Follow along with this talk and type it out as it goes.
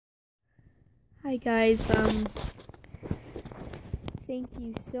Hi guys, thank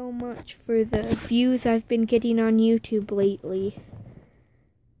you so much for the views I've been getting on YouTube lately.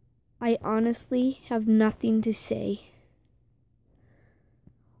 I honestly have nothing to say.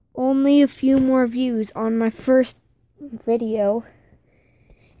 Only a few more views on my first video,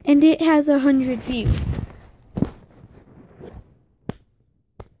 and it has 100 views.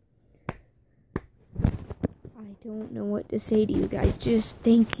 I don't know what to say to you guys, just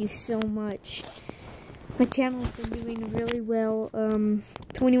thank you so much. My channel's been doing really well.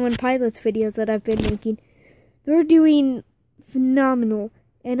 21 Pilots videos that I've been making, they're doing phenomenal,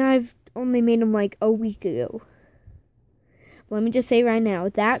 and I've only made them like a week ago. Let me just say right now,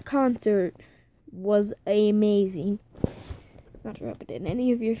 that concert was amazing. Not to rub it in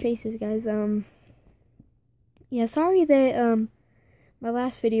any of your faces, guys. Yeah, sorry that, my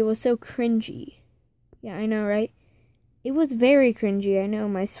last video was so cringy. Yeah, I know, right? It was very cringy, I know.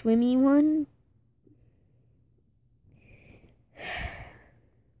 My swimmy one.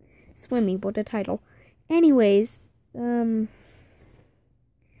 Swimmy, what a title. Anyways, I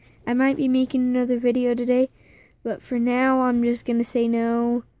might be making another video today, but for now, I'm just gonna say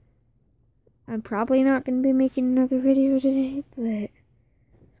no. I'm probably not gonna be making another video today, but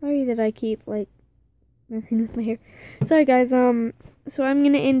sorry that I keep, like, messing with my hair. Sorry, guys, so I'm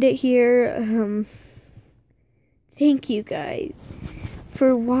gonna end it here. Thank you guys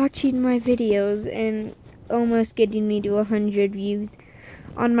for watching my videos and almost getting me to 100 views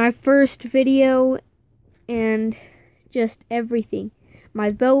on my first video and just everything.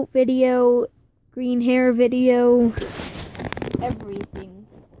 My boat video, green hair video, everything.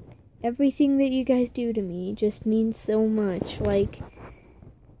 Everything that you guys do to me just means so much. Like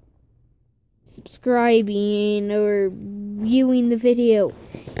subscribing or viewing the video.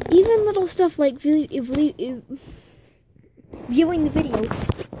 Even little stuff like viewing the video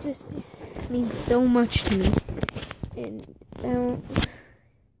just means so much to me. And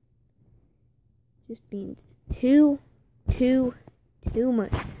just means too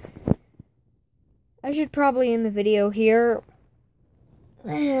much. I should probably end the video here.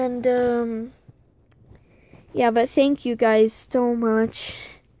 And yeah, but thank you guys so much.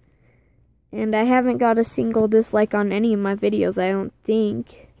 And I haven't got a single dislike on any of my videos, I don't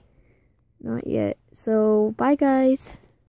think. Not yet. So, bye guys.